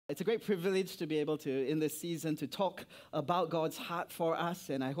It's a great privilege to be able to, in this season, to talk about God's heart for us,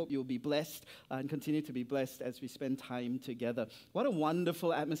 and I hope you'll be blessed and continue to be blessed as we spend time together. What a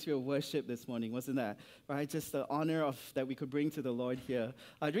wonderful atmosphere of worship this morning, wasn't that? Right? Just the honor that we could bring to the Lord here.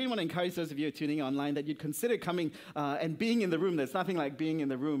 I really want to encourage those of you tuning online that you'd consider coming and being in the room. There's nothing like being in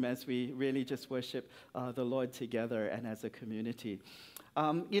the room as we really just worship the Lord together and as a community.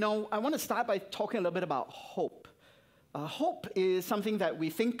 I want to start by talking a little bit about hope. Hope is something that we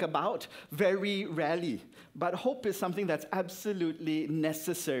think about very rarely, but hope is something that's absolutely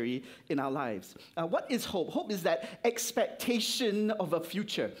necessary in our lives. What is hope? Hope is that expectation of a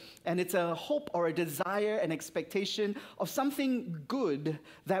future, and it's a hope or a desire, an expectation of something good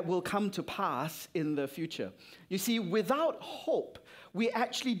that will come to pass in the future. You see, without hope, we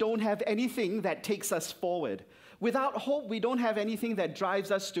actually don't have anything that takes us forward. Without hope, we don't have anything that drives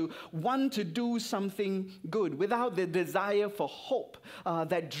us to want to do something good. Without the desire for hope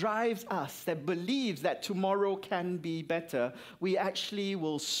that drives us, that believes that tomorrow can be better, we actually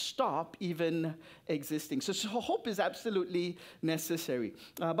will stop even existing. So hope is absolutely necessary.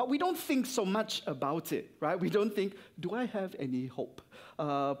 But we don't think so much about it, right? We don't think, do I have any hope?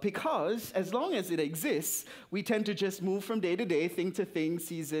 Because as long as it exists, we tend to just move from day to day, thing to thing,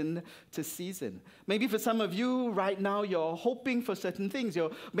 season to season. Maybe for some of you right now, you're hoping for certain things.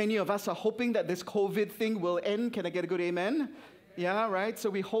 Many of us are hoping that this COVID thing will end. Can I get a good amen? Yeah, right? So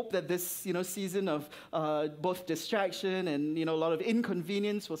we hope that this, season of both distraction and, a lot of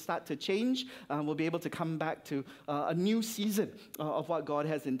inconvenience will start to change. We'll be able to come back to a new season of what God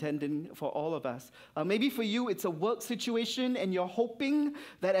has intended for all of us. Maybe for you, it's a work situation and you're hoping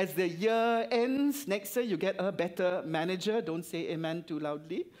that as the year ends, next year you get a better manager. Don't say amen too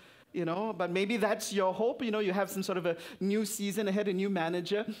loudly. But maybe that's your hope. You have some sort of a new season ahead, a new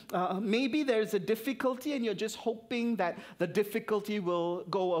manager. Maybe there's a difficulty and you're just hoping that the difficulty will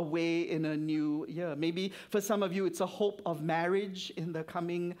go away in a new year. Maybe for some of you, it's a hope of marriage in the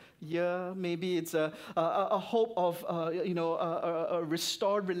coming year. Maybe it's a hope of, a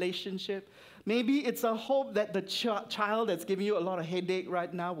restored relationship. Maybe it's a hope that the child that's giving you a lot of headache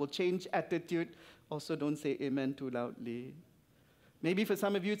right now will change attitude. Also, don't say amen too loudly. Maybe for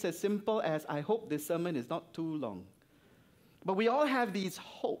some of you, it's as simple as, I hope this sermon is not too long. But we all have these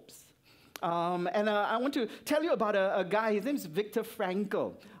hopes. I want to tell you about a guy. His name is Viktor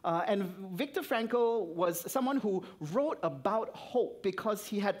Frankl. And Viktor Frankl was someone who wrote about hope because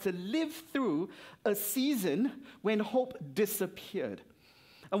he had to live through a season when hope disappeared.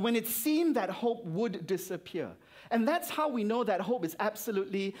 And when it seemed that hope would disappear. And that's how we know that hope is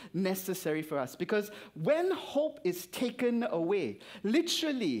absolutely necessary for us. Because when hope is taken away,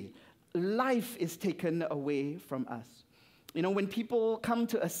 literally, life is taken away from us. When people come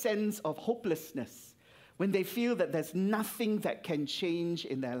to a sense of hopelessness, when they feel that there's nothing that can change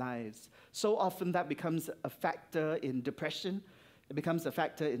in their lives, so often that becomes a factor in depression. It becomes a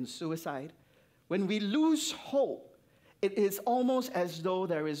factor in suicide. When we lose hope, it is almost as though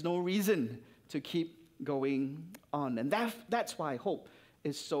there is no reason to keep going on. And that's why hope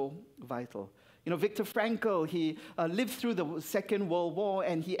is so vital. Viktor Frankl, he lived through the Second World War,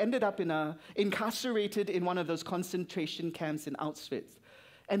 and he ended up incarcerated in one of those concentration camps in Auschwitz.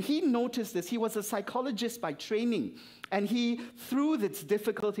 And he noticed this. He was a psychologist by training. And through this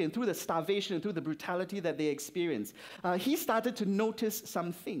difficulty and through the starvation and through the brutality that they experienced, he started to notice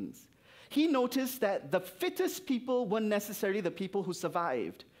some things. He noticed that the fittest people weren't necessarily the people who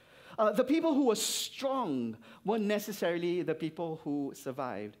survived. The people who were strong weren't necessarily the people who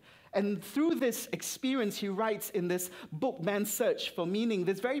survived. And through this experience, he writes in this book, Man's Search for Meaning,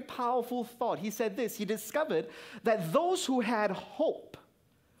 this very powerful thought. He said this, he discovered that those who had hope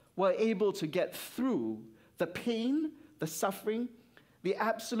were able to get through the pain, the suffering, the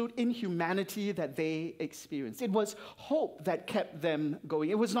absolute inhumanity that they experienced. It was hope that kept them going.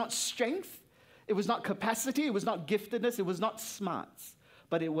 It was not strength, it was not capacity, it was not giftedness, it was not smarts,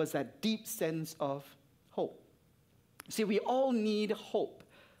 but it was that deep sense of hope. See, we all need hope.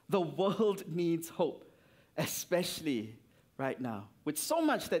 The world needs hope, especially right now, with so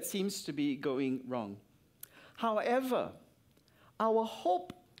much that seems to be going wrong. However, our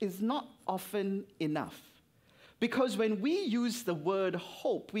hope is not often enough. Because when we use the word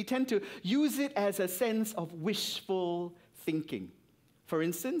hope, we tend to use it as a sense of wishful thinking. For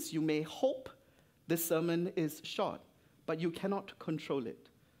instance, you may hope this sermon is short, but you cannot control it.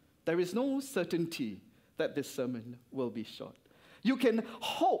 There is no certainty that this sermon will be short. You can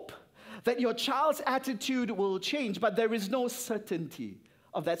hope that your child's attitude will change, but there is no certainty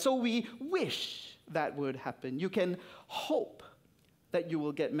of that. So we wish that would happen. You can hope that you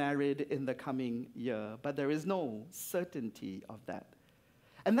will get married in the coming year, but there is no certainty of that.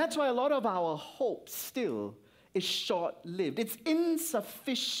 And that's why a lot of our hope still is short-lived. It's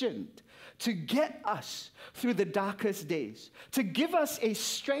insufficient to get us through the darkest days, to give us a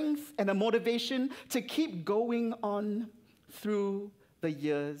strength and a motivation to keep going on through the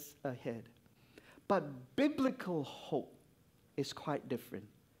years ahead. But biblical hope is quite different.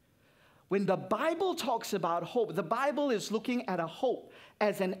 When the Bible talks about hope, the Bible is looking at a hope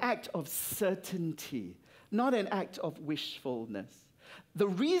as an act of certainty, not an act of wishfulness. The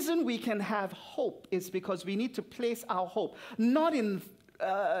reason we can have hope is because we need to place our hope not in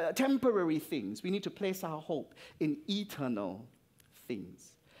temporary things. We need to place our hope in eternal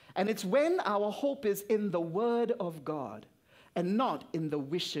things. And it's when our hope is in the Word of God and not in the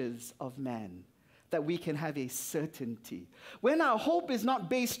wishes of man that we can have a certainty. When our hope is not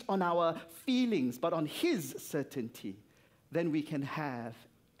based on our feelings but on His certainty, then we can have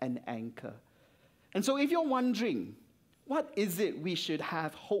an anchor. And so if you're wondering, what is it we should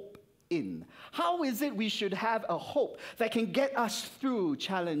have hope in? How is it we should have a hope that can get us through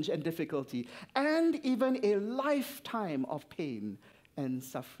challenge and difficulty and even a lifetime of pain and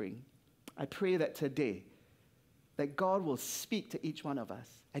suffering? I pray that today that God will speak to each one of us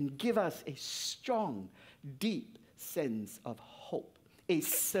and give us a strong, deep sense of hope, a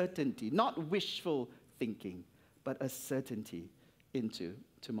certainty, not wishful thinking, but a certainty into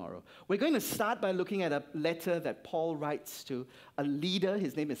tomorrow. We're going to start by looking at a letter that Paul writes to a leader.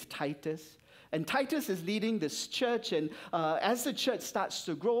 His name is Titus. And Titus is leading this church, and as the church starts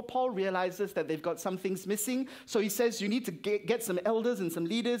to grow, Paul realizes that they've got some things missing. So he says, you need to get some elders and some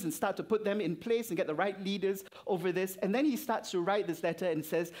leaders and start to put them in place and get the right leaders over this. And then he starts to write this letter and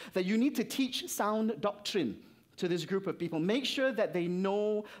says that you need to teach sound doctrine to this group of people. Make sure that they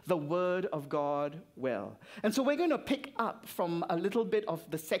know the Word of God well. And so we're going to pick up from a little bit of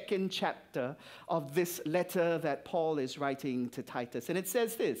the second chapter of this letter that Paul is writing to Titus. And it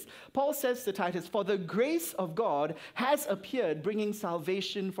says this. Paul says to Titus, "For the grace of God has appeared, bringing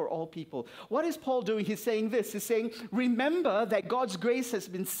salvation for all people." What is Paul doing? He's saying this. He's saying, remember that God's grace has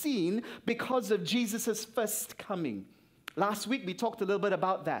been seen because of Jesus' first coming. Last week, we talked a little bit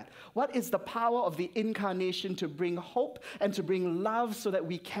about that. What is the power of the incarnation to bring hope and to bring love so that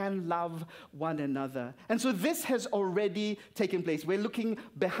we can love one another? And so this has already taken place. We're looking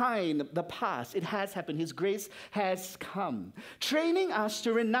behind the past. It has happened. His grace has come, training us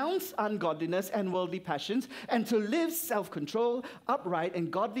to renounce ungodliness and worldly passions and to live self-control, upright, and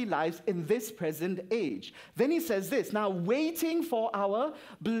godly lives in this present age. Then he says this, now waiting for our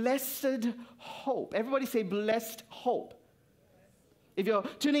blessed hope. Everybody say blessed hope. If you're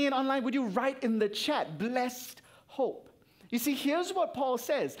tuning in online, would you write in the chat, blessed hope? You see, here's what Paul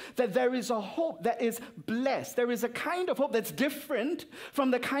says, that there is a hope that is blessed. There is a kind of hope that's different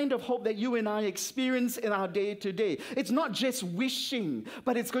from the kind of hope that you and I experience in our day-to-day. It's not just wishing,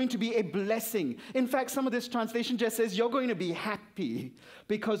 but it's going to be a blessing. In fact, some of this translation just says you're going to be happy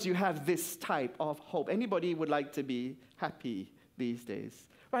because you have this type of hope. Anybody would like to be happy these days?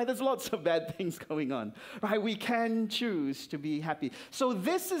 Right, there's lots of bad things going on. Right, we can choose to be happy. So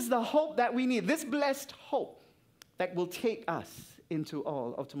this is the hope that we need, this blessed hope that will take us into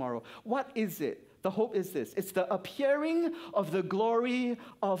all of tomorrow. What is it? The hope is this. It's the appearing of the glory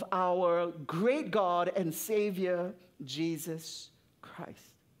of our great God and Savior, Jesus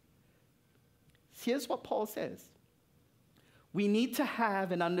Christ. Here's what Paul says. We need to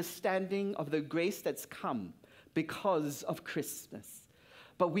have an understanding of the grace that's come because of Christmas.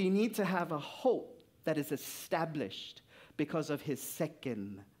 But we need to have a hope that is established because of his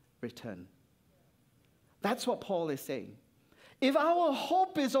second return. That's what Paul is saying. If our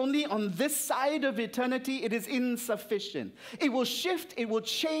hope is only on this side of eternity, it is insufficient. It will shift, it will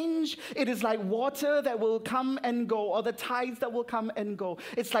change. It is like water that will come and go, or the tides that will come and go.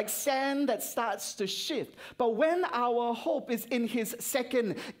 It's like sand that starts to shift. But when our hope is in his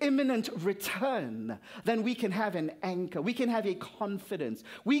second imminent return, then we can have an anchor. We can have a confidence.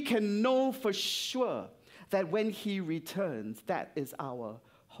 We can know for sure that when he returns, that is our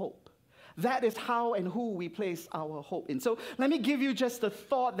hope. That is how and who we place our hope in. So let me give you just the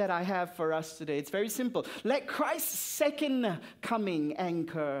thought that I have for us today. It's very simple. Let Christ's second coming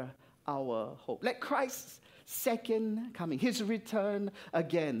anchor our hope. Let Christ's second coming, his return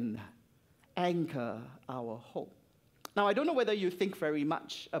again, anchor our hope. Now, I don't know whether you think very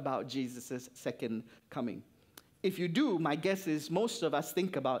much about Jesus' second coming. If you do, my guess is most of us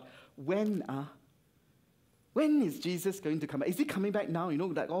think about when When is Jesus going to come back? Is he coming back now?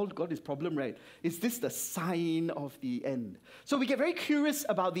 Like all God is problem, right? Is this the sign of the end? So we get very curious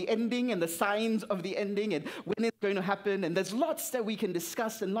about the ending and the signs of the ending and when it's going to happen. And there's lots that we can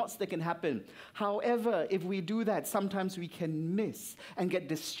discuss and lots that can happen. However, if we do that, sometimes we can miss and get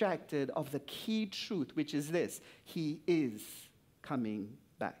distracted of the key truth, which is this: he is coming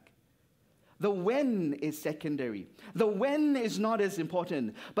back. The when is secondary. The when is not as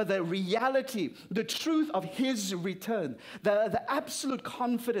important, but the reality, the truth of his return, the absolute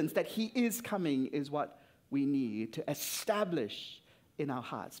confidence that he is coming is what we need to establish in our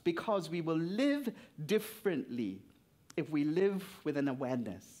hearts, because we will live differently if we live with an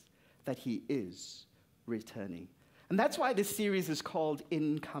awareness that he is returning. And that's why this series is called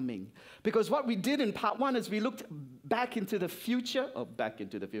Incoming. Because what we did in part one is we looked back into the future,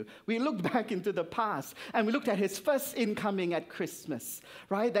 we looked back into the past, and we looked at his first incoming at Christmas,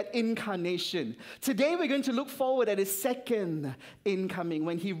 right? That incarnation. Today we're going to look forward at his second incoming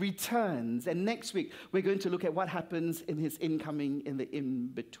when he returns. And next week we're going to look at what happens in his incoming in the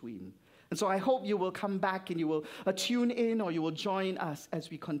in-between. And so I hope you will come back and you will tune in, or you will join us as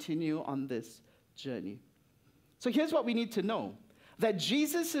we continue on this journey. So here's what we need to know, that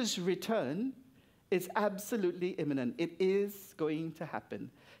Jesus' return is absolutely imminent. It is going to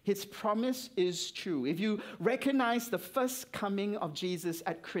happen. His promise is true. If you recognize the first coming of Jesus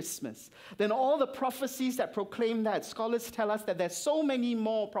at Christmas, then all the prophecies that proclaim that, scholars tell us that there's so many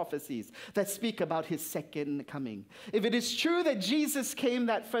more prophecies that speak about his second coming. If it is true that Jesus came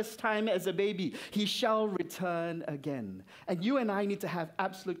that first time as a baby, he shall return again. And you and I need to have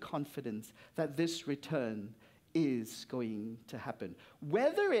absolute confidence that this return is going to happen.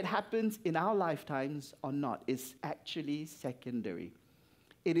 Whether it happens in our lifetimes or not is actually secondary.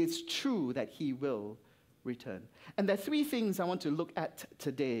 It is true that he will return. And there are three things I want to look at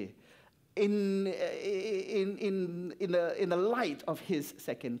today in the light of his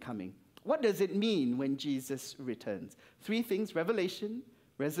second coming. What does it mean when Jesus returns? Three things: revelation,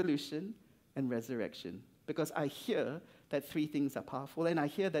 resolution, and resurrection. Because I hear that three things are powerful, and I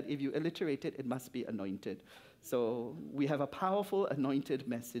hear that if you alliterate it, it must be anointed. So we have a powerful anointed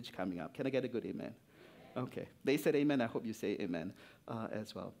message coming up. Can I get a good amen? Okay. They said amen. I hope you say amen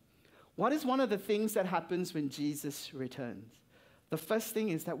as well. What is one of the things that happens when Jesus returns? The first thing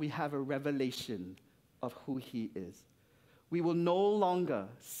is that we have a revelation of who he is. We will no longer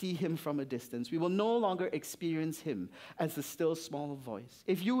see him from a distance. We will no longer experience him as a still small voice.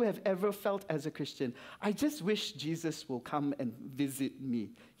 If you have ever felt as a Christian, I just wish Jesus will come and visit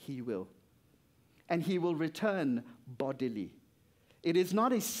me, he will. And he will return bodily. It is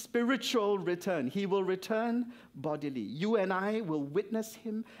not a spiritual return. He will return bodily. You and I will witness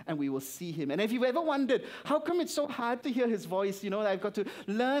him, and we will see him. And if you've ever wondered, how come it's so hard to hear his voice? I've got to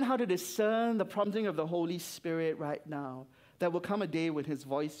learn how to discern the prompting of the Holy Spirit right now. There will come a day when his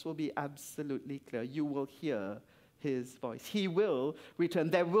voice will be absolutely clear. You will hear his voice. He will return.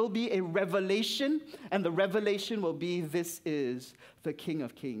 There will be a revelation, and the revelation will be, this is the King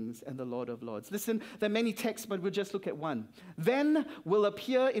of Kings and the Lord of Lords. Listen, there are many texts, but we'll just look at one. Then will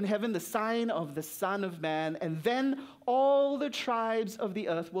appear in heaven the sign of the Son of Man, and then all the tribes of the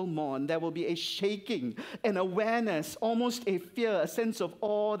earth will mourn. There will be a shaking, an awareness, almost a fear, a sense of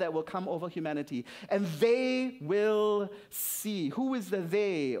awe that will come over humanity. And they will see. Who is the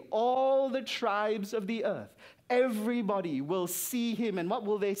they? All the tribes of the earth. Everybody will see him. And what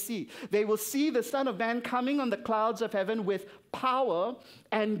will they see? They will see the Son of Man coming on the clouds of heaven with power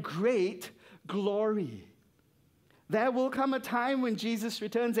and great glory. There will come a time when Jesus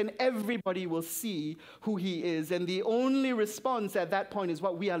returns and everybody will see who he is. And the only response at that point is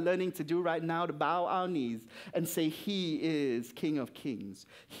what we are learning to do right now, to bow our knees and say, he is King of Kings.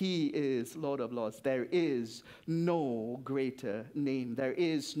 He is Lord of Lords. There is no greater name. There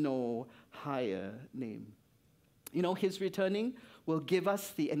is no higher name. His returning will give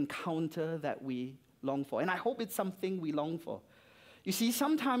us the encounter that we long for. And I hope it's something we long for. You see,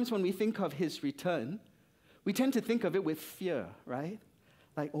 sometimes when we think of his return, we tend to think of it with fear, right?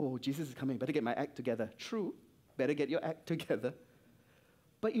 Like, oh, Jesus is coming, better get my act together. True, better get your act together.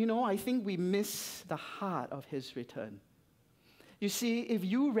 But I think we miss the heart of his return. You see, if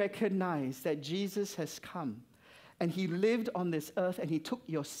you recognize that Jesus has come, and he lived on this earth, and he took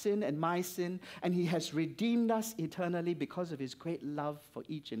your sin and my sin, and he has redeemed us eternally because of his great love for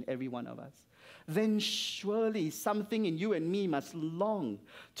each and every one of us, then surely something in you and me must long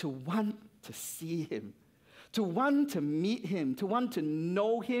to want to see him, to want to meet him, to want to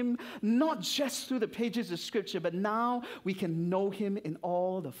know him, not just through the pages of Scripture, but now we can know him in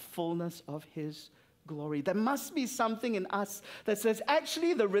all the fullness of his glory. There must be something in us that says,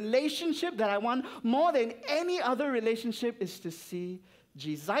 actually, the relationship that I want more than any other relationship is to see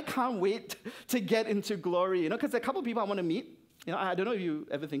Jesus. I can't wait to get into glory, because there are a couple of people I want to meet. I don't know if you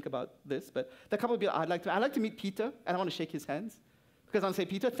ever think about this, but there are a couple of people I'd like to meet Peter, and I want to shake his hands. Because I want to say,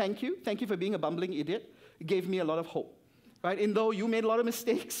 Peter, thank you. Thank you for being a bumbling idiot. It gave me a lot of hope. Right? And though you made a lot of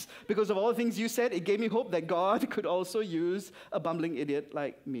mistakes because of all the things you said, it gave me hope that God could also use a bumbling idiot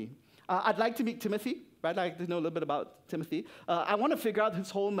like me. I'd like to meet Timothy, right? I'd like to know a little bit about Timothy. I want to figure out his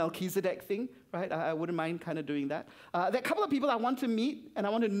whole Melchizedek thing, right? I wouldn't mind kind of doing that. There are a couple of people I want to meet, and I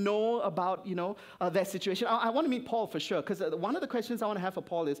want to know about, their situation. I want to meet Paul for sure, because one of the questions I want to have for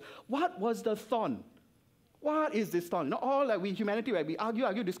Paul is, what was the thorn? What is this thorn? All like humanity, right? We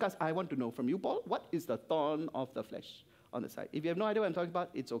argue, discuss. I want to know from you, Paul, what is the thorn of the flesh on the side? If you have no idea what I'm talking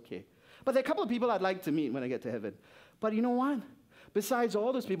about, it's okay. But there are a couple of people I'd like to meet when I get to heaven. But you know what? Besides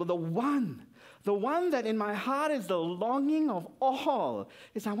all those people, the one that in my heart is the longing of all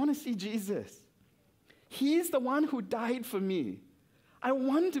is I want to see Jesus. He's the one who died for me. I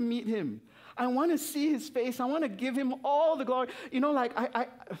want to meet him. I want to see his face. I want to give him all the glory.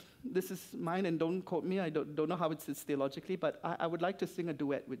 This is mine, and don't quote me. I don't know how it sits theologically, but I would like to sing a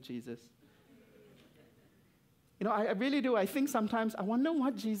duet with Jesus. I really do. I think sometimes I wonder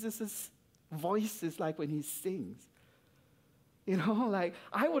what Jesus' voice is like when he sings.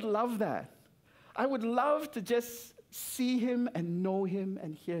 I would love that. I would love to just see him and know him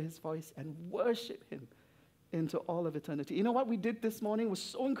and hear his voice and worship him into all of eternity. You know what we did this morning was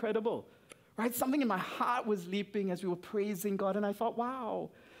so incredible, right? Something in my heart was leaping as we were praising God, and I thought,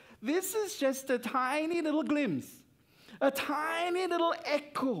 wow, this is just a tiny little glimpse, a tiny little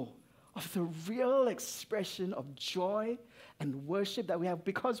echo of the real expression of joy and worship that we have.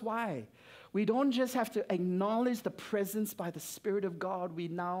 Because why? We don't just have to acknowledge the presence by the Spirit of God. We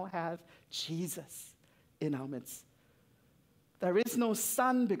now have Jesus in our midst. There is no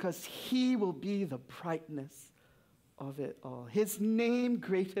sun because he will be the brightness of it all. His name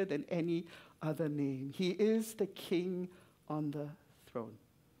greater than any other name. He is the King on the throne.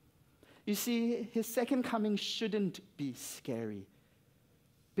 You see, his second coming shouldn't be scary,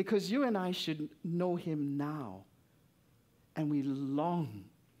 because you and I should know him now, and we long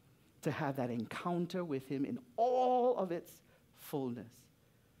to have that encounter with him in all of its fullness.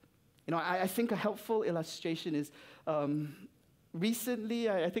 I think a helpful illustration is recently,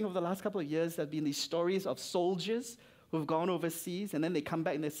 I think over the last couple of years, there have been these stories of soldiers who've gone overseas, and then they come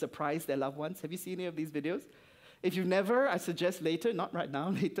back and they surprise their loved ones. Have you seen any of these videos? If you've never, I suggest later, not right now,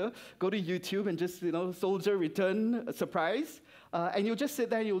 later, go to YouTube and just, soldier return surprise. And you'll just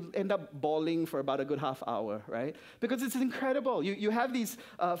sit there and you'll end up bawling for about a good half hour, right? Because it's incredible. You have these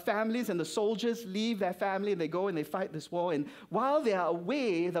families, and the soldiers leave their family and they go and they fight this war. And while they are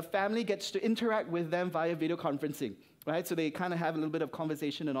away, the family gets to interact with them via video conferencing, right? So they kind of have a little bit of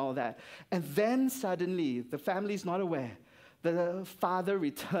conversation and all that. And then suddenly, the family's not aware. The father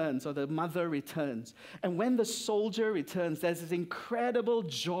returns or the mother returns. And when the soldier returns, there's this incredible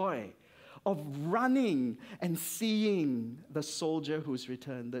joy of running and seeing the soldier who's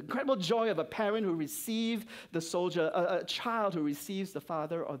returned. The incredible joy of a parent who received the soldier, a child who receives the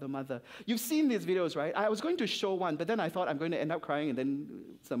father or the mother. You've seen these videos, right? I was going to show one, but then I thought I'm going to end up crying, and then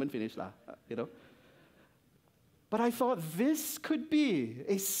sermon finished, But I thought this could be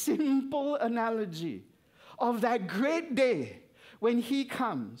a simple analogy of that great day when he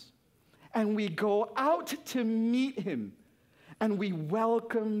comes and we go out to meet him and we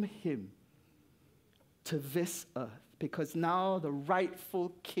welcome him to this earth, because now the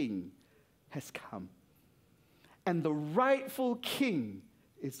rightful king has come. And the rightful king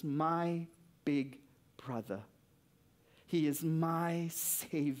is my big brother. He is my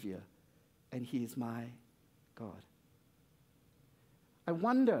Savior, and he is my God. I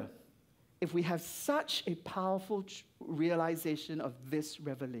wonder if we have such a powerful realization of this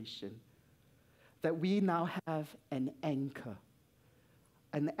revelation, that we now have an anchor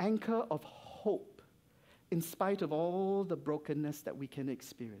of hope, in spite of all the brokenness that we can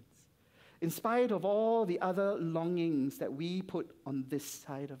experience, in spite of all the other longings that we put on this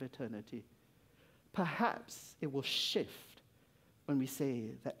side of eternity. Perhaps it will shift when we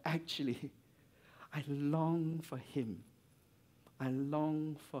say that actually, I long for him. I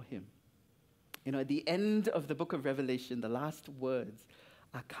long for him. At the end of the book of Revelation, the last words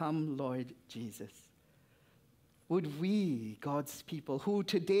are, "Come, Lord Jesus." Would we, God's people, who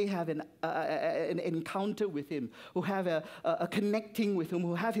today have an encounter with him, who have a connecting with him,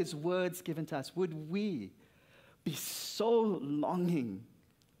 who have his words given to us, would we be so longing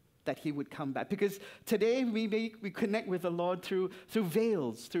that he would come back? Because today we connect with the Lord through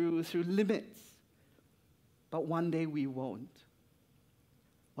veils, through limits. but one day we won't.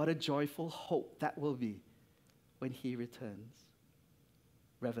 What a joyful hope that will be when he returns.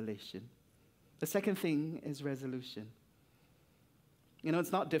 Revelation. The second thing is resolution. You know,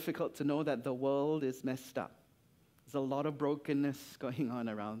 it's not difficult to know that the world is messed up. There's a lot of brokenness going on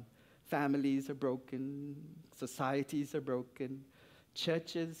around. Families are broken. Societies are broken.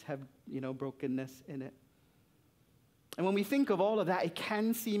 Churches have, brokenness in it. And when we think of all of that, it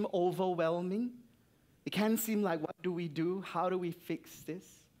can seem overwhelming. It can seem like, what do we do? How do we fix this?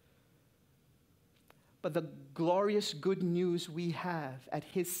 But the glorious good news we have at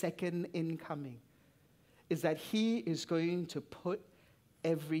his second incoming is that he is going to put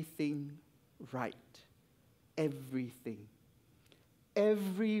everything right. Everything.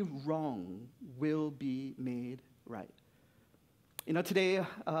 Every wrong will be made right. You know, today,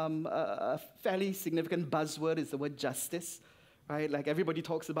 a fairly significant buzzword is the word justice, right? Like everybody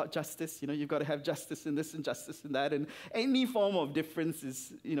talks about justice. You know, you've got to have justice in this and justice in that. And any form of difference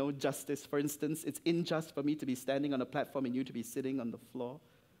is, justice. For instance, it's unjust for me to be standing on a platform and you to be sitting on the floor.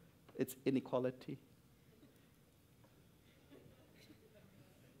 It's inequality.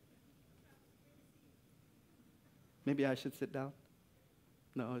 Maybe I should sit down?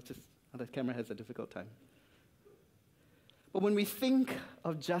 No, it's just the camera has a difficult time. But when we think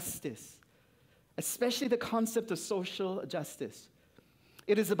of justice, especially the concept of social justice,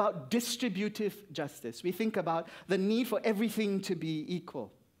 it is about distributive justice. We think about the need for everything to be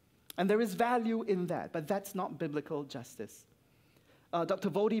equal. And there is value in that, but that's not biblical justice. Dr.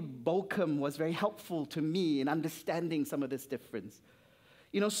 Vodi Bokum was very helpful to me in understanding some of this difference.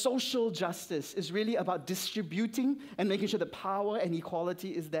 You know, social justice is really about distributing and making sure that power and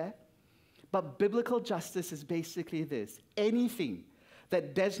equality is there. But biblical justice is basically this: anything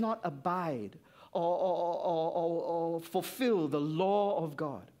that does not abide or fulfill the law of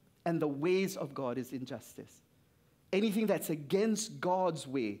God and the ways of God is injustice. Anything that's against God's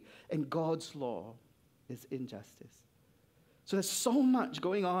way and God's law is injustice. So there's so much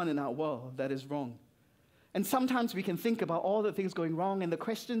going on in our world that is wrong. And sometimes we can think about all the things going wrong, and the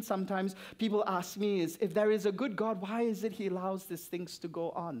question sometimes people ask me is, if there is a good God, why is it he allows these things to go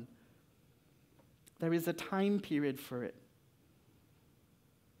on? There is a time period for it.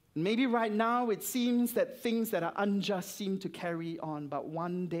 Maybe right now it seems that things that are unjust seem to carry on, but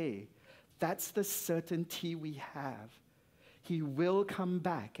one day, that's the certainty we have. He will come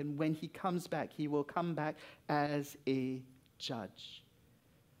back, and when he comes back, he will come back as a judge.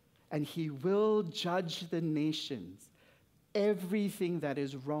 And he will judge the nations. Everything that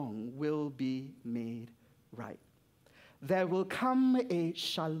is wrong will be made right. There will come a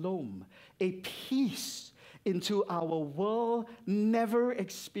shalom, a peace into our world never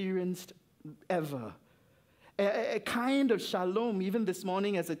experienced ever. A kind of shalom. Even this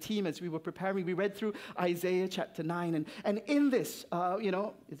morning as a team, as we were preparing, we read through Isaiah chapter 9. And in this,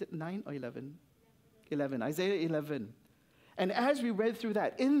 is it 9 or 11? 11, Isaiah 11. And as we read through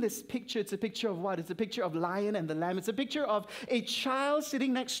that, in this picture, it's a picture of what? It's a picture of lion and the lamb. It's a picture of a child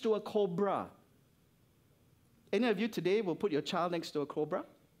sitting next to a cobra. Any of you today will put your child next to a cobra?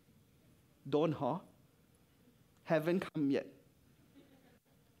 Don't, huh? Haven't come yet.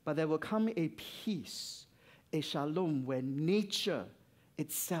 But there will come a peace, a shalom, where nature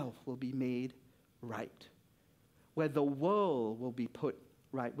itself will be made right. Where the world will be put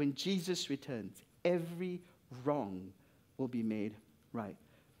right. When Jesus returns, every wrong will be made right.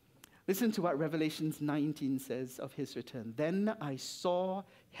 Listen to what Revelation 19 says of his return. Then I saw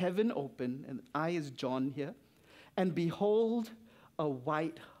heaven open, and I is John here, and behold, a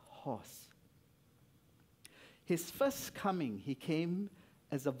white horse. His first coming, he came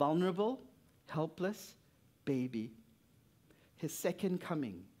as a vulnerable, helpless baby. His second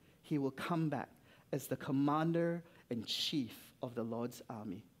coming, he will come back as the commander and chief of the Lord's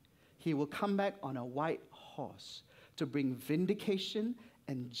army. He will come back on a white horse to bring vindication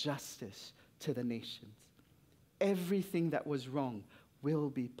and justice to the nations. Everything that was wrong will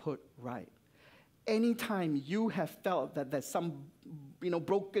be put right. Anytime you have felt that there's some,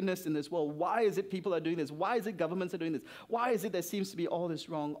 brokenness in this world, why is it people are doing this? Why is it governments are doing this? Why is it there seems to be all this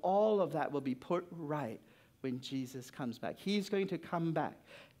wrong? All of that will be put right when Jesus comes back. He's going to come back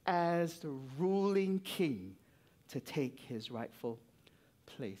as the ruling king to take his rightful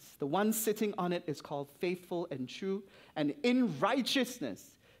place. The one sitting on it is called faithful and true, and in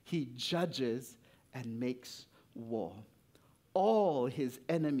righteousness he judges and makes war. All his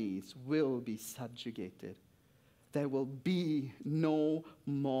enemies will be subjugated. There will be no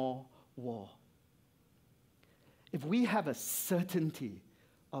more war. If we have a certainty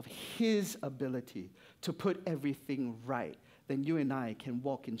of his ability to put everything right, then you and I can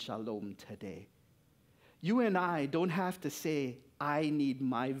walk in shalom today. You and I don't have to say, I need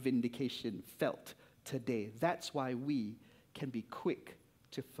my vindication felt today. That's why we can be quick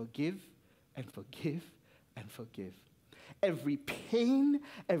to forgive and forgive and forgive. Every pain,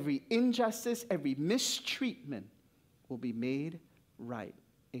 every injustice, every mistreatment will be made right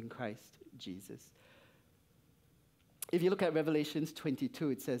in Christ Jesus. If you look at Revelations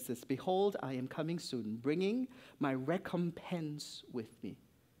 22, it says this, "Behold, I am coming soon, bringing my recompense with me."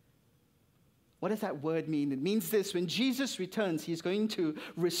 What does that word mean? It means this: when Jesus returns, he's going to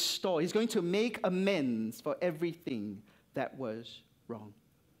restore, he's going to make amends for everything that was wrong.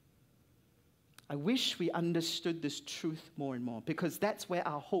 I wish we understood this truth more and more, because that's where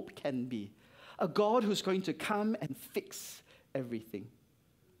our hope can be. A God who's going to come and fix everything.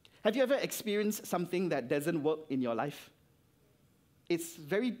 Have you ever experienced something that doesn't work in your life? It's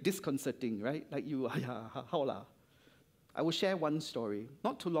very disconcerting, right? Like how la? I will share one story.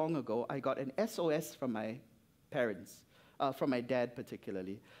 Not too long ago, I got an SOS from my parents, from my dad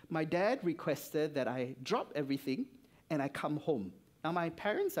particularly. My dad requested that I drop everything and I come home. Now, my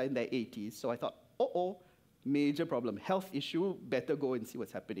parents are in their 80s, so I thought, major problem, health issue, better go and see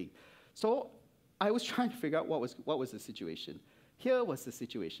what's happening. So I was trying to figure out what was the situation. Here was the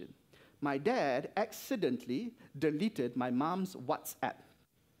situation. My dad accidentally deleted my mom's WhatsApp.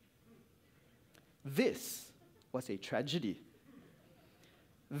 This was a tragedy.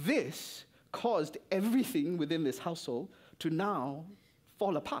 This caused everything within this household to now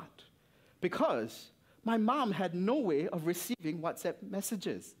fall apart, because my mom had no way of receiving WhatsApp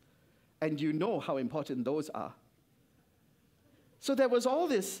messages. And you know how important those are. So there was all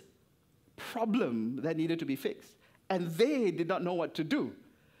this problem that needed to be fixed. And they did not know what to do.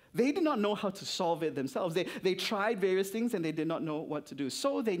 They did not know how to solve it themselves. They tried various things and they did not know what to do.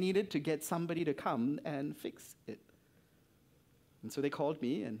 So they needed to get somebody to come and fix it. And so they called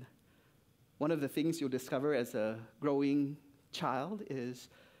me, and one of the things you'll discover as a growing child is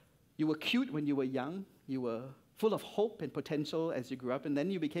you were cute when you were young, you were full of hope and potential as you grew up, and then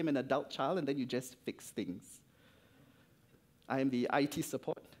you became an adult child, and then you just fix things. I am the IT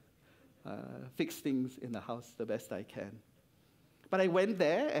support, fix things in the house the best I can. But I went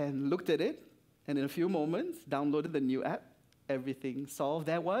there and looked at it, and in a few moments, downloaded the new app, everything solved.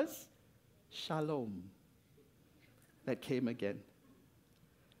 There was shalom that came again.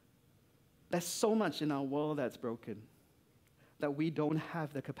 There's so much in our world that's broken that we don't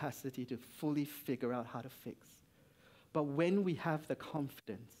have the capacity to fully figure out how to fix. But when we have the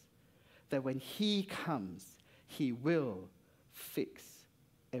confidence that when he comes, he will fix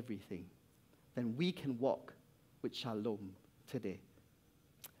everything, then we can walk with shalom today.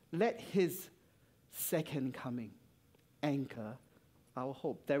 Let his second coming anchor our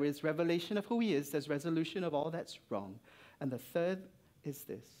hope. There is revelation of who he is. There's resolution of all that's wrong. And the third is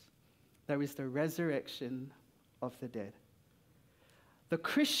this: there is the resurrection of the dead. The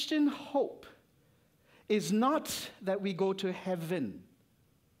Christian hope is not that we go to heaven.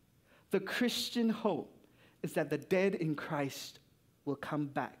 The Christian hope is that the dead in Christ will come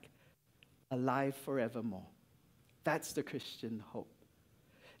back alive forevermore. That's the Christian hope.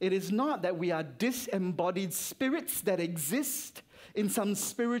 It is not that we are disembodied spirits that exist in some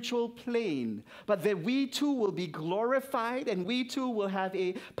spiritual plane, but that we too will be glorified and we too will have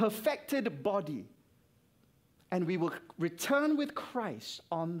a perfected body. And we will return with Christ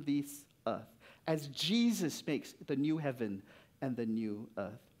on this earth as Jesus makes the new heaven and the new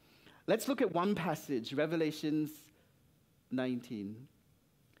earth. Let's look at one passage, Revelations 19.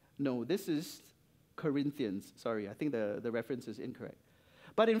 No, this is Corinthians. Sorry, I think the reference is incorrect.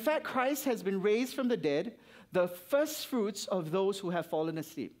 But in fact, Christ has been raised from the dead, the first fruits of those who have fallen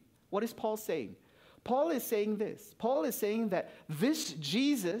asleep. What is Paul saying? Paul is saying this. Paul is saying that this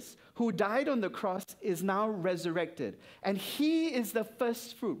Jesus who died on the cross is now resurrected. And he is the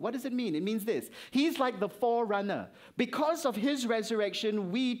first fruit. What does it mean? It means this: he's like the forerunner. Because of his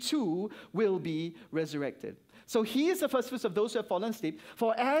resurrection, we too will be resurrected. So he is the first fruits of those who have fallen asleep.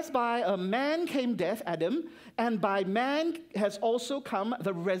 For as by a man came death, Adam, and by man has also come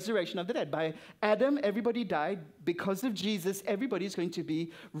the resurrection of the dead. By Adam, everybody died. Because of Jesus, everybody is going to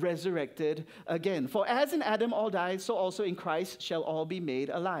be resurrected again. For as in Adam all died, so also in Christ shall all be made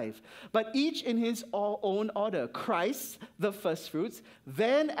alive. But each in his own order. Christ, the first fruits.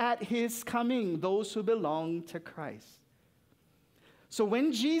 Then at his coming, those who belong to Christ. So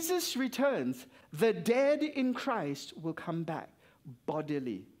when Jesus returns, the dead in Christ will come back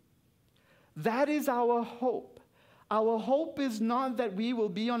bodily. That is our hope. Our hope is not that we will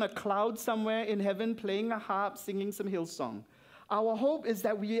be on a cloud somewhere in heaven playing a harp, singing some Hillsong. Our hope is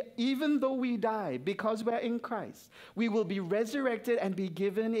that even though we die, because we're in Christ, we will be resurrected and be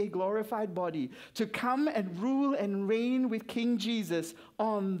given a glorified body to come and rule and reign with King Jesus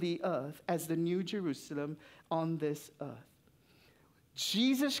on the earth as the New Jerusalem on this earth.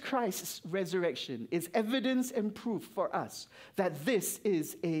 Jesus Christ's resurrection is evidence and proof for us that this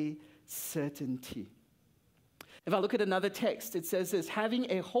is a certainty. If I look at another text, it says this: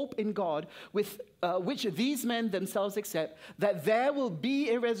 having a hope in God, with which these men themselves accept, that there will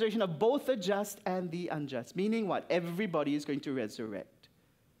be a resurrection of both the just and the unjust. Meaning what? Everybody is going to resurrect.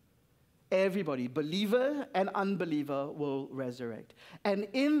 Everybody, believer and unbeliever, will resurrect. And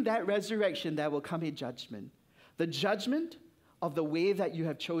in that resurrection, there will come a judgment. The judgment of the way that you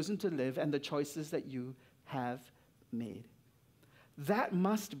have chosen to live and the choices that you have made. That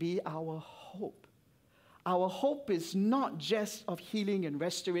must be our hope. Our hope is not just of healing and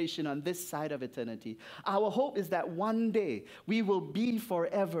restoration on this side of eternity. Our hope is that one day we will be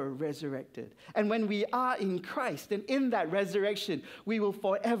forever resurrected. And when we are in Christ and in that resurrection, we will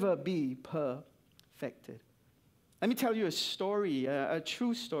forever be perfected. Let me tell you a story, a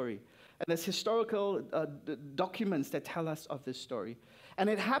true story. And there's historical documents that tell us of this story.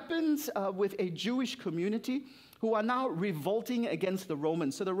 And it happens with a Jewish community who are now revolting against the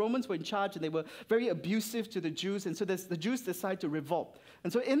Romans. So the Romans were in charge, and they were very abusive to the Jews, and so the Jews decide to revolt.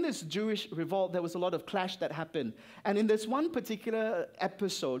 And so in this Jewish revolt, there was a lot of clash that happened. And in this one particular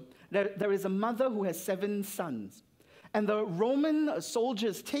episode, there is a mother who has 7 sons. And the Roman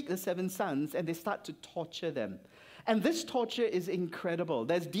soldiers take the 7 sons, and they start to torture them. And this torture is incredible.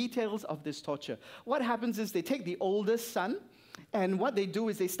 There's details of this torture. What happens is they take the oldest son, and what they do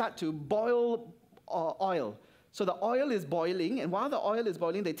is they start to boil oil. So the oil is boiling, and while the oil is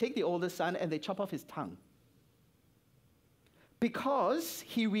boiling, they take the oldest son and they chop off his tongue. Because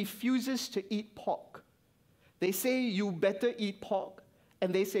he refuses to eat pork. They say, you better eat pork,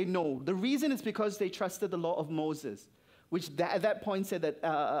 and they say no. The reason is because they trusted the law of Moses, which at that point said that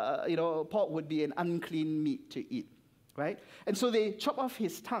pork would be an unclean meat to eat, right? And so they chop off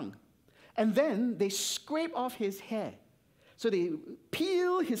his tongue, and then they scrape off his hair. So they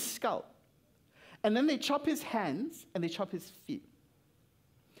peel his scalp. And then they chop his hands, and they chop his feet.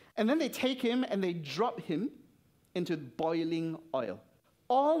 And then they take him, and they drop him into boiling oil,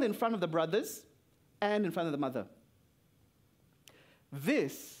 all in front of the brothers and in front of the mother.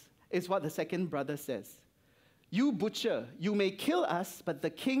 This is what the second brother says. You butcher, you may kill us, but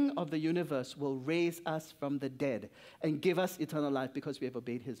the King of the universe will raise us from the dead and give us eternal life because we have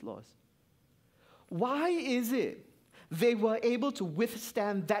obeyed his laws. Why is it they were able to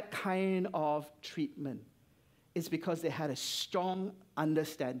withstand that kind of treatment? It's because they had a strong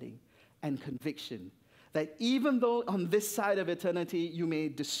understanding and conviction that even though on this side of eternity you may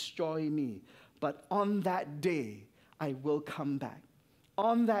destroy me, but on that day I will come back.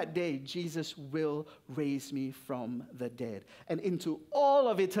 On that day, Jesus will raise me from the dead. And into all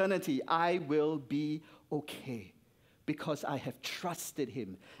of eternity, I will be okay because I have trusted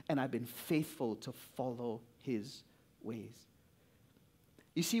him and I've been faithful to follow his ways.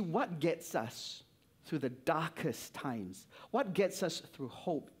 You see, what gets us through the darkest times, what gets us through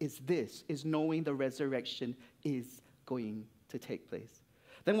hope is knowing the resurrection is going to take place.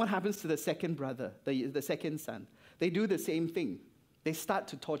 Then what happens to the second brother, the second son? They do the same thing. They start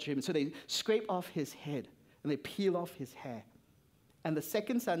to torture him. So they scrape off his head and they peel off his hair. And the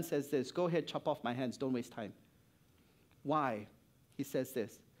second son says this, go ahead, chop off my hands, don't waste time. Why? He says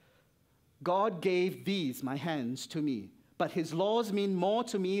this, God gave these, my hands, to me, but his laws mean more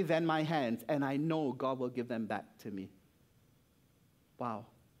to me than my hands, and I know God will give them back to me. Wow.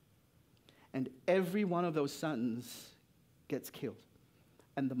 And every one of those sons gets killed.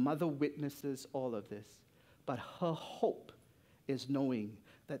 And the mother witnesses all of this. But her hope is knowing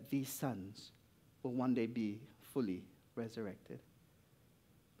that these sons will one day be fully resurrected.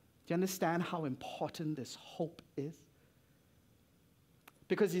 Do you understand how important this hope is?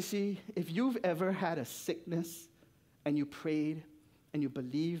 Because you see, if you've ever had a sickness and you prayed and you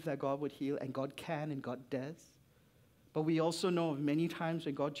believe that God would heal, and God can and God does, but we also know of many times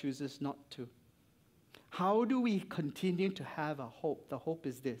when God chooses not to. How do we continue to have a hope? The hope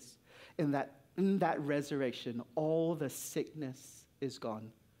is this, in that resurrection, all the sickness is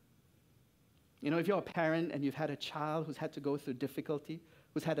gone. You know, if you're a parent and you've had a child who's had to go through difficulty,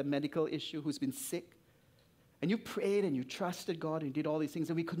 who's had a medical issue, who's been sick, and you prayed and you trusted God and you did all these things,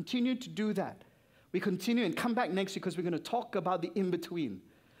 and we continue to do that. We continue and come back next week because we're going to talk about the in-between.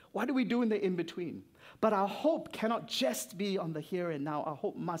 What do we do in the in-between? But our hope cannot just be on the here and now. Our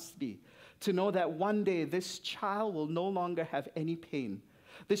hope must be to know that one day this child will no longer have any pain.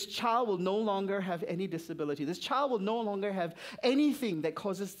 This child will no longer have any disability. This child will no longer have anything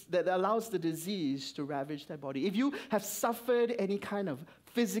that allows the disease to ravage their body. If you have suffered any kind of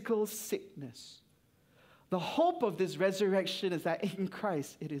physical sickness, the hope of this resurrection is that in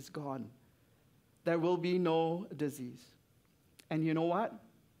Christ it is gone. There will be no disease. And you know what?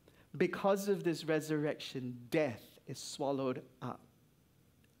 Because of this resurrection, death is swallowed up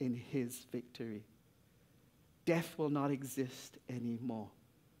in his victory. Death will not exist anymore.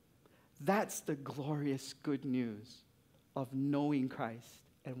 That's the glorious good news of knowing Christ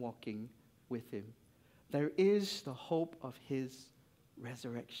and walking with him. There is the hope of his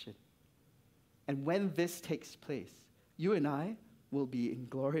resurrection. And when this takes place, you and I will be in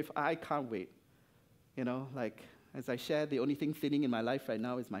glory. I can't wait. You know, like as I shared, the only thing thinning in my life right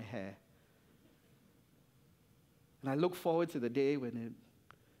now is my hair. And I look forward to the day when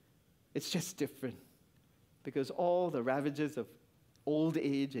it's just different. Because all the ravages of old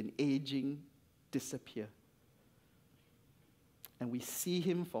age and aging disappear. And we see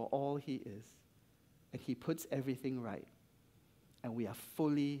him for all he is. And he puts everything right. And we are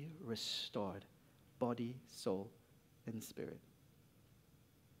fully restored, body, soul, and spirit.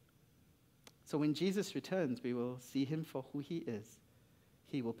 So when Jesus returns, we will see him for who he is.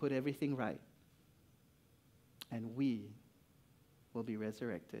 He will put everything right. And we will be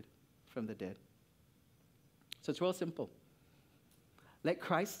resurrected from the dead. So it's real simple. Let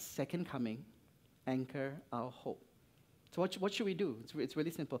Christ's second coming anchor our hope. So what should we do? It's really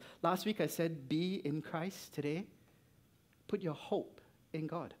simple. Last week I said, be in Christ. Today, put your hope in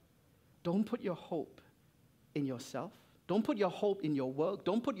God. Don't put your hope in yourself. Don't put your hope in your work.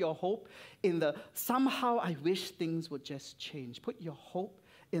 Don't put your hope in the, somehow I wish things would just change. Put your hope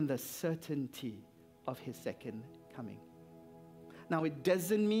in the certainty of his second coming. Now, it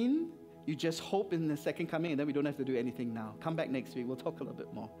doesn't mean you just hope in the second coming and then we don't have to do anything now. Come back next week. We'll talk a little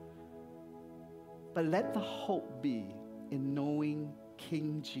bit more. But let the hope be in knowing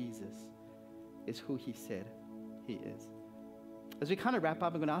King Jesus is who he said he is. As we kind of wrap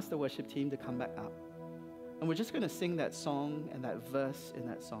up, I'm going to ask the worship team to come back up. And we're just going to sing that song and that verse in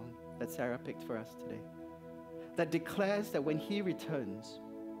that song that Sarah picked for us today. That declares that when he returns,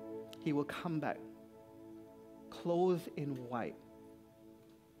 he will come back clothed in white.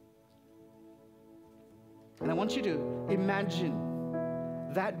 And I want you to imagine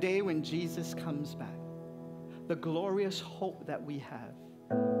that day when Jesus comes back, the glorious hope that we have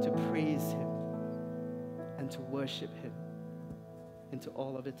to praise him and to worship him into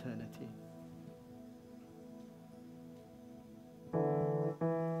all of eternity.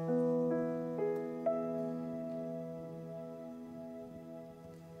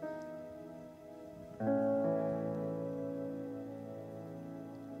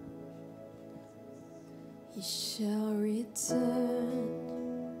 He shall return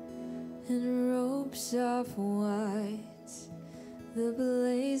in robes of white. The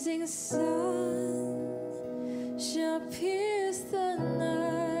blazing sun shall pierce the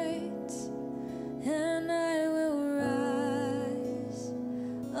night, and I will rise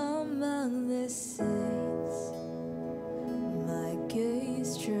among the saints, my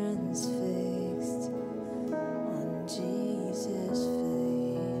gaze transfixed on Jesus'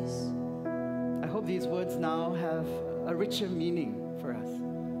 face. I hope these words now have a richer meaning for us.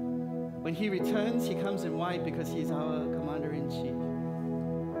 When he returns, he comes in white because he's our commander-in-chief.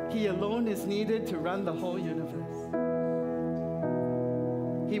 He alone is needed to run the whole universe.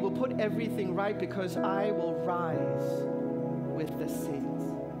 He will put everything right because I will rise with the saints.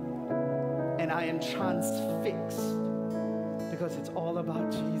 And I am transfixed because it's all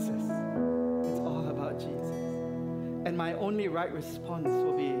about Jesus. It's all about Jesus. And my only right response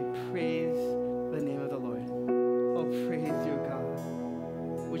will be praise the name of the Lord. Oh, praise you, God.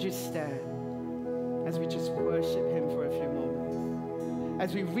 Would you stand as we just worship him for a few moments?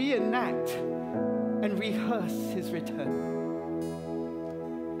 As we reenact and rehearse his return.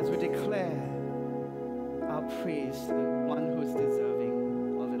 As we declare our praise to the one who is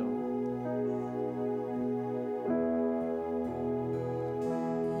deserving of it all.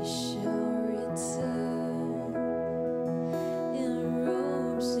 He shall return in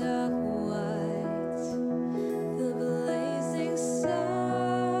robes of white. The blazing sun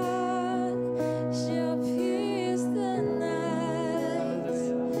shall pierce the night,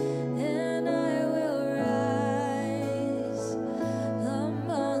 and I will rise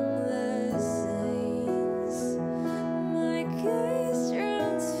among the saints. My gaze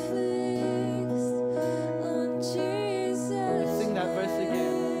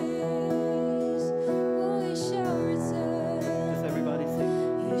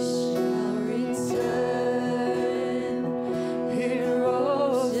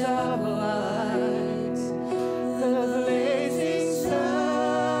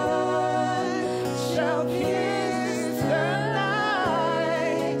shall pierce the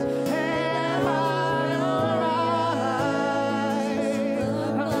night, and I will rise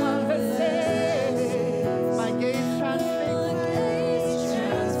above the sea. My gaze transfixed.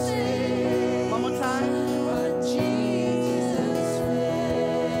 One more time.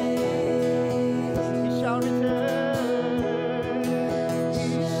 He shall return.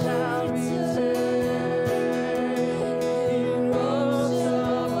 He shall return in robes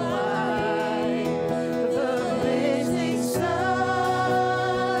of white. The blazing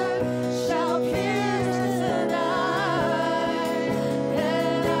sun shall pierce the night,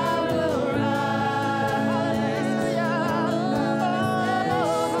 and I will rise.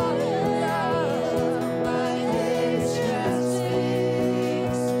 Hallelujah. My gaze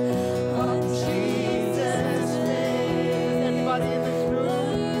transfixed on Jesus' face. Everybody in this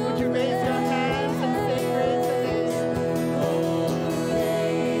room, would you raise your hands and say praise the name? Oh,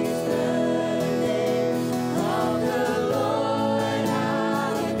 praise the name of the Lord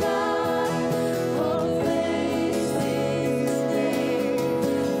our God. Oh, praise His name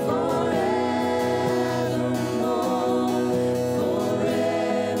forevermore. For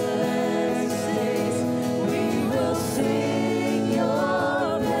endless days we will sing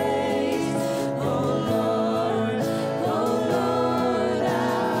your praise, oh Lord, our God.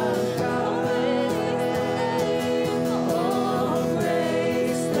 Oh,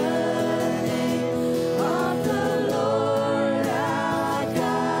 praise the name of the Lord our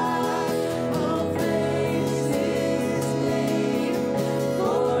God. Oh, praise His name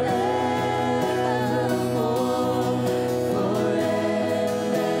forevermore. For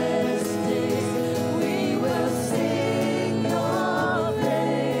endless days we will sing your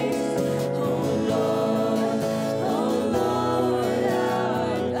praise, oh Lord, our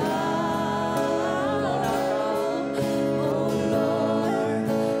God. Oh Lord,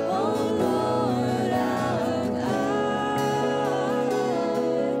 our God.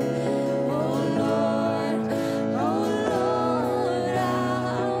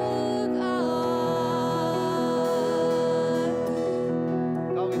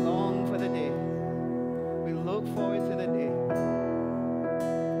 God, we long for the day. We look forward to the day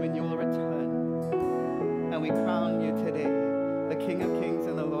when you will return and we crown you today, the King of Kings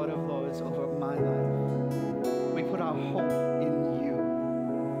and the Lord of Lords over my life. We put our hope in you,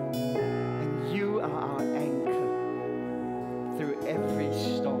 and you are our anchor through every